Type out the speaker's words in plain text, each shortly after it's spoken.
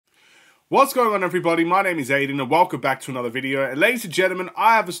What's going on, everybody? My name is Aiden and welcome back to another video. And ladies and gentlemen,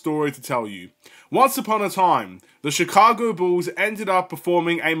 I have a story to tell you. Once upon a time, the Chicago Bulls ended up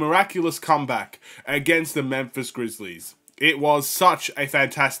performing a miraculous comeback against the Memphis Grizzlies. It was such a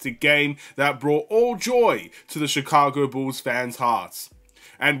fantastic game that brought all joy to the Chicago Bulls fans' hearts.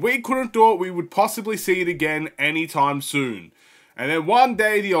 And we couldn't thought we would possibly see it again anytime soon. And then one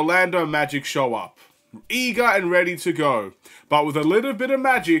day the Orlando Magic show up, eager and ready to go, but with a little bit of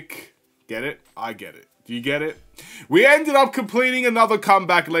magic. Get it? I get it. Do you get it? We ended up completing another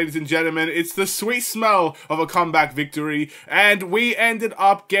comeback, ladies and gentlemen. It's the sweet smell of a comeback victory, and we ended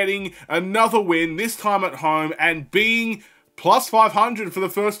up getting another win, this time at home, and being plus 500 for the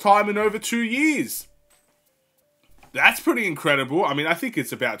first time in over 2 years. That's pretty incredible. I mean, I think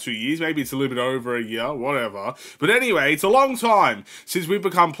it's about 2 years. Maybe it's a little bit over a year, whatever. But anyway, it's a long time since we've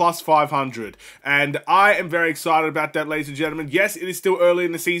become plus 500. And I am very excited about that, ladies and gentlemen. Yes, it is still early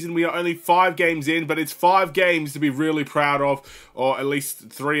in the season. We are only 5 games in, but it's 5 games to be really proud of, or at least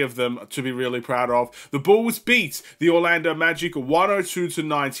 3 of them to be really proud of. The Bulls beat the Orlando Magic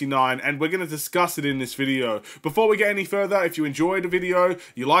 102-99, and we're going to discuss it in this video. Before we get any further, if you enjoyed the video,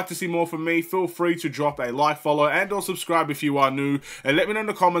 you'd like to see more from me, feel free to drop a like, follow, and also subscribe if you are new, and let me know in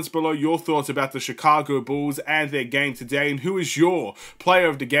the comments below your thoughts about the Chicago Bulls and their game today, and who is your player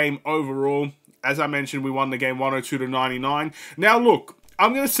of the game overall. As I mentioned, we won the game 102-99. Now look,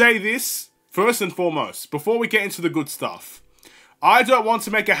 I'm going to say this first and foremost, before we get into the good stuff. I don't want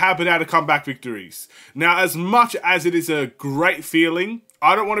to make a habit out of comeback victories. Now, as much as it is a great feeling,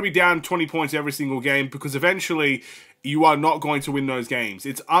 I don't want to be down 20 points every single game, because eventually you are not going to win those games.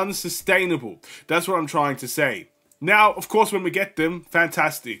 It's unsustainable. That's what I'm trying to say. Now, of course, when we get them,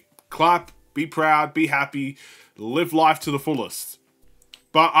 fantastic. Clap, be proud, be happy, live life to the fullest.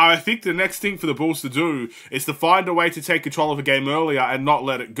 But I think the next thing for the Bulls to do is to find a way to take control of a game earlier and not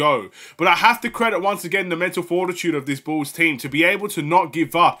let it go. But I have to credit once again the mental fortitude of this Bulls team to be able to not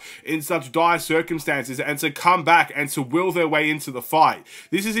give up in such dire circumstances and to come back and to will their way into the fight.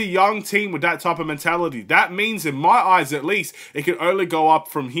 This is a young team with that type of mentality. That means, in my eyes at least, it can only go up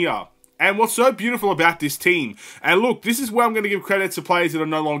from here. And what's so beautiful about this team, and look, this is where I'm going to give credit to players that are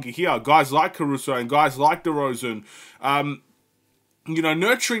no longer here. Guys like Caruso and guys like DeRozan. You know,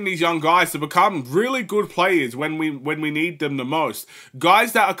 nurturing these young guys to become really good players when we need them the most.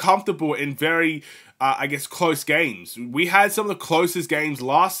 Guys that are comfortable in very, I guess, close games. We had some of the closest games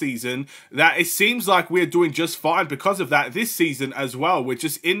last season that it seems like we're doing just fine because of that this season as well. We're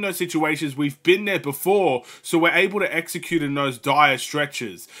just in those situations. We've been there before, so we're able to execute in those dire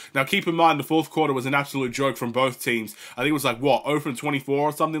stretches. Now, keep in mind, the fourth quarter was an absolute joke from both teams. I think it was like, what, 0 from 24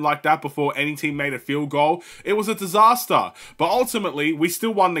 or something like that before any team made a field goal. It was a disaster. But ultimately, we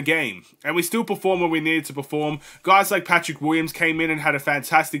still won the game. And we still performed when we needed to perform. Guys like Patrick Williams came in and had a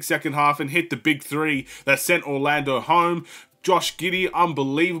fantastic second half and hit the big three that sent Orlando home. Josh Giddey,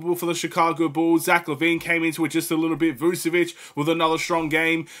 unbelievable for the Chicago Bulls. Zach LaVine came into it just a little bit. Vucevic with another strong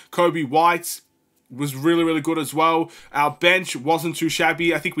game. Kobe White was really, really good as well. Our bench wasn't too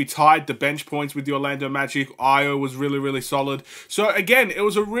shabby. I think we tied the bench points with the Orlando Magic. Io was really, really solid. So again, it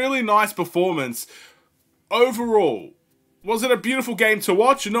was a really nice performance. Overall, was it a beautiful game to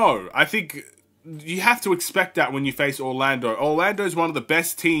watch? No. I think you have to expect that when you face Orlando. Orlando is one of the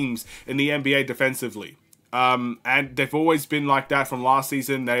best teams in the NBA defensively. And they've always been like that from last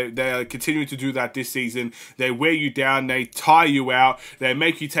season. They are continuing to do that this season. They wear you down. They tire you out. They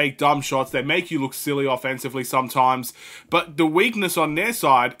make you take dumb shots. They make you look silly offensively sometimes. But the weakness on their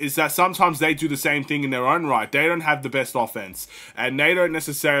side is that sometimes they do the same thing in their own right. They don't have the best offense. And they don't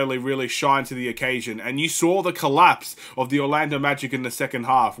necessarily really shine to the occasion. And you saw the collapse of the Orlando Magic in the second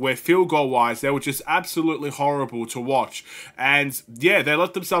half, where field goal-wise, they were just absolutely horrible to watch. And yeah, they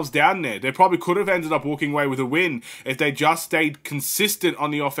let themselves down there. They probably could have ended up walking away with a win if they just stayed consistent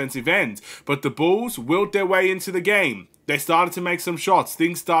on the offensive end. But the Bulls willed their way into the game. They started to make some shots.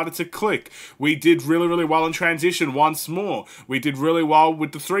 Things started to click. We did really, really well in transition once more. We did really well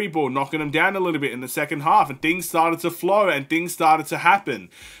with the 3-ball, knocking them down a little bit in the second half, and things started to flow and things started to happen.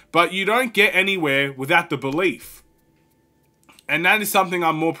 But you don't get anywhere without the belief. And that is something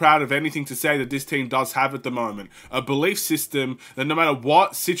I'm more proud of anything to say that this team does have at the moment. A belief system that no matter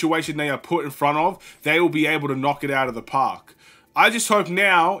what situation they are put in front of, they will be able to knock it out of the park. I just hope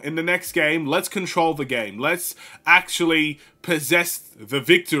now, in the next game, let's control the game. Let's actually possess the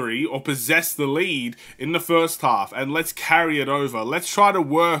victory or possess the lead in the first half, and let's carry it over. Let's try to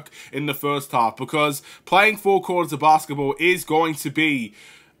work in the first half, because playing 4 quarters of basketball is going to be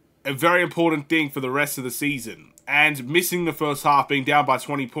a very important thing for the rest of the season. And missing the first half, being down by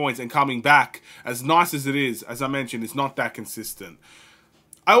 20 points and coming back, as nice as it is, as I mentioned, it's not that consistent.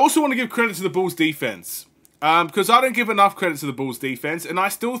 I also want to give credit to the Bulls defense. Because I don't give enough credit to the Bulls defense, and I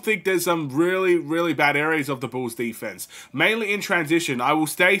still think there's some really, really bad areas of the Bulls defense. Mainly in transition. I will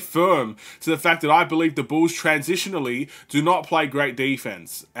stay firm to the fact that I believe the Bulls transitionally do not play great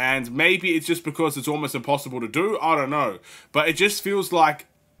defense. And maybe it's just because it's almost impossible to do, I don't know. But it just feels like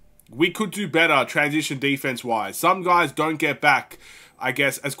we could do better transition defense-wise. Some guys don't get back, I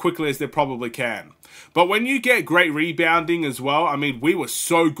guess, as quickly as they probably can. But when you get great rebounding as well, I mean, we were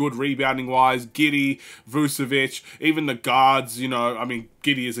so good rebounding-wise. Giddey, Vucevic, even the guards, you know, I mean,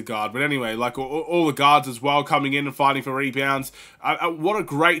 Giddey is a guard. But anyway, like all the guards as well coming in and fighting for rebounds. What a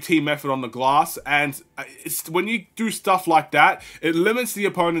great team effort on the glass. And when you do stuff like that, it limits the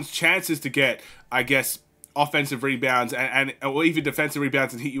opponent's chances to get, I guess, offensive rebounds or even defensive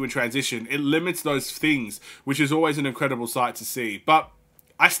rebounds and hit you in transition. It limits those things, which is always an incredible sight to see. But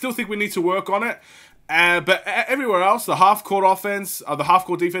I still think we need to work on it. But everywhere else, the half-court offense, the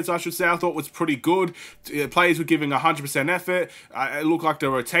half-court defense, I should say, I thought was pretty good. Players were giving 100% effort. It looked like the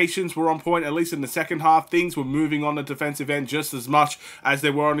rotations were on point, at least in the second half. Things were moving on the defensive end just as much as they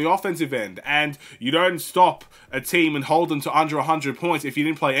were on the offensive end. And you don't stop a team and hold them to under 100 points if you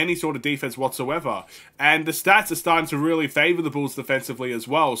didn't play any sort of defense whatsoever. And the stats are starting to really favor the Bulls defensively as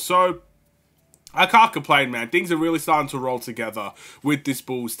well. So I can't complain, man. Things are really starting to roll together with this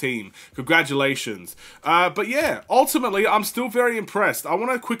Bulls team. Congratulations. But yeah, ultimately, I'm still very impressed. I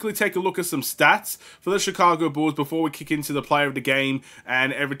want to quickly take a look at some stats for the Chicago Bulls before we kick into the player of the game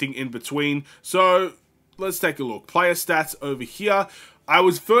and everything in between. So let's take a look. Player stats over here.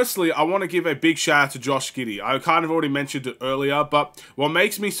 Firstly, I want to give a big shout out to Josh Giddey. I kind of already mentioned it earlier, but what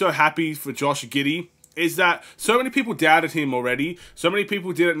makes me so happy for Josh Giddey is that so many people doubted him already. So many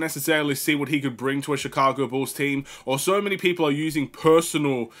people didn't necessarily see what he could bring to a Chicago Bulls team. Or so many people are using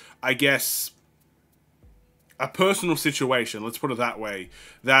personal, I guess, a personal situation, let's put it that way,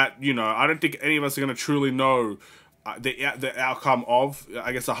 that, you know, I don't think any of us are going to truly know the outcome of,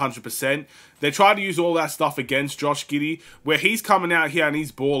 I guess, 100%. They try to use all that stuff against Josh Giddey, where he's coming out here and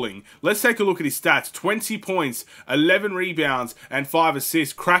he's balling. Let's take a look at his stats. 20 points, 11 rebounds, and 5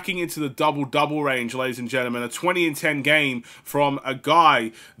 assists, cracking into the double-double range, ladies and gentlemen. A 20-10 game from a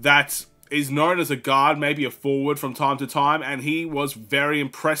guy that is known as a guard, maybe a forward from time to time, and he was very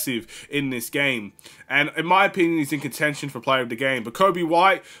impressive in this game. And in my opinion, he's in contention for player of the game. But Kobe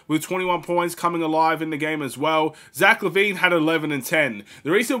White, with 21 points, coming alive in the game as well. Zach LaVine had 11 and 10.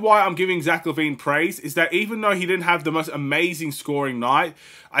 The reason why I'm giving Zach LaVine praise is that even though he didn't have the most amazing scoring night,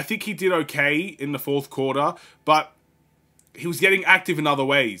 I think he did okay in the fourth quarter, but he was getting active in other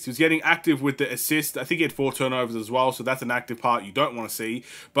ways. He was getting active with the assist. I think he had 4 turnovers as well, so that's an active part you don't want to see.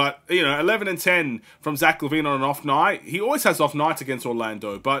 But, you know, 11 and 10 from Zach LaVine on an off night. He always has off nights against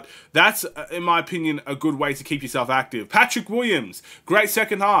Orlando, but that's, in my opinion, a good way to keep yourself active. Patrick Williams, great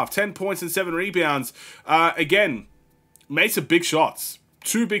second half, 10 points and 7 rebounds. Again, made some big shots.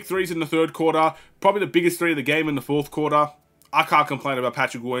 2 big threes in the third quarter, probably the biggest 3 of the game in the fourth quarter. I can't complain about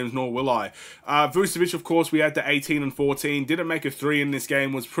Patrick Williams, nor will I. Vucevic, of course, we had the 18 and 14. Didn't make a 3 in this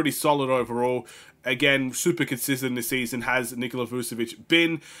game. Was pretty solid overall. Again, super consistent this season has Nikola Vucevic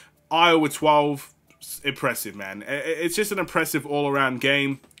been. Iowa 12. Impressive, man. It's just an impressive all-around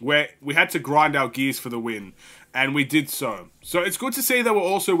game where we had to grind our gears for the win. And we did so. So it's good to see that we're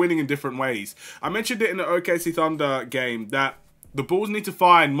also winning in different ways. I mentioned it in the OKC Thunder game that the Bulls need to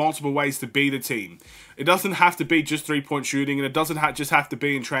find multiple ways to be the team. It doesn't have to be just three-point shooting, and it doesn't just have to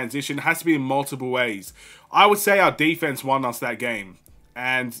be in transition. It has to be in multiple ways. I would say our defense won us that game,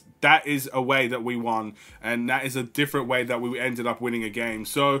 and that is a way that we won, and that is a different way that we ended up winning a game.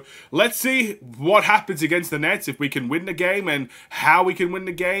 So let's see what happens against the Nets, if we can win the game, and how we can win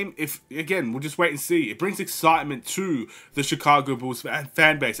the game. If, again, we'll just wait and see. It brings excitement to the Chicago Bulls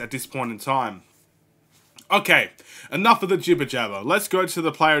fan base at this point in time. Okay, enough of the jibber-jabber. Let's go to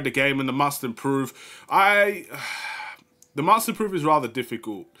the player of the game and the must-improve. The must-improve is rather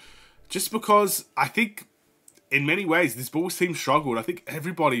difficult. Just because I think, in many ways, this Bulls team struggled. I think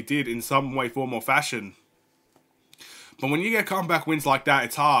everybody did in some way, form, or fashion. But when you get comeback wins like that,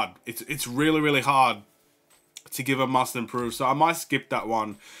 it's hard. It's really, really hard to give a must-improve. So I might skip that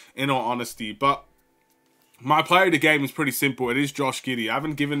one, in all honesty. But my player of the game is pretty simple. It is Josh Giddey. I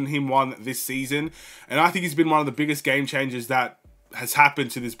haven't given him one this season, and I think he's been one of the biggest game changers that has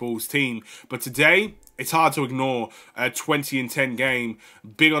happened to this Bulls team. But today, it's hard to ignore a 20 and 10 game,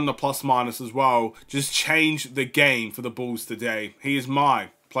 big on the plus-minus as well. Just changed the game for the Bulls today. He is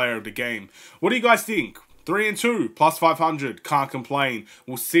my player of the game. What do you guys think? 3 and 2, plus 500, can't complain.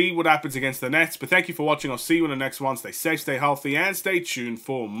 We'll see what happens against the Nets. But thank you for watching. I'll see you in the next one. Stay safe, stay healthy, and stay tuned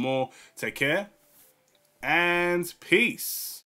for more. Take care. And peace.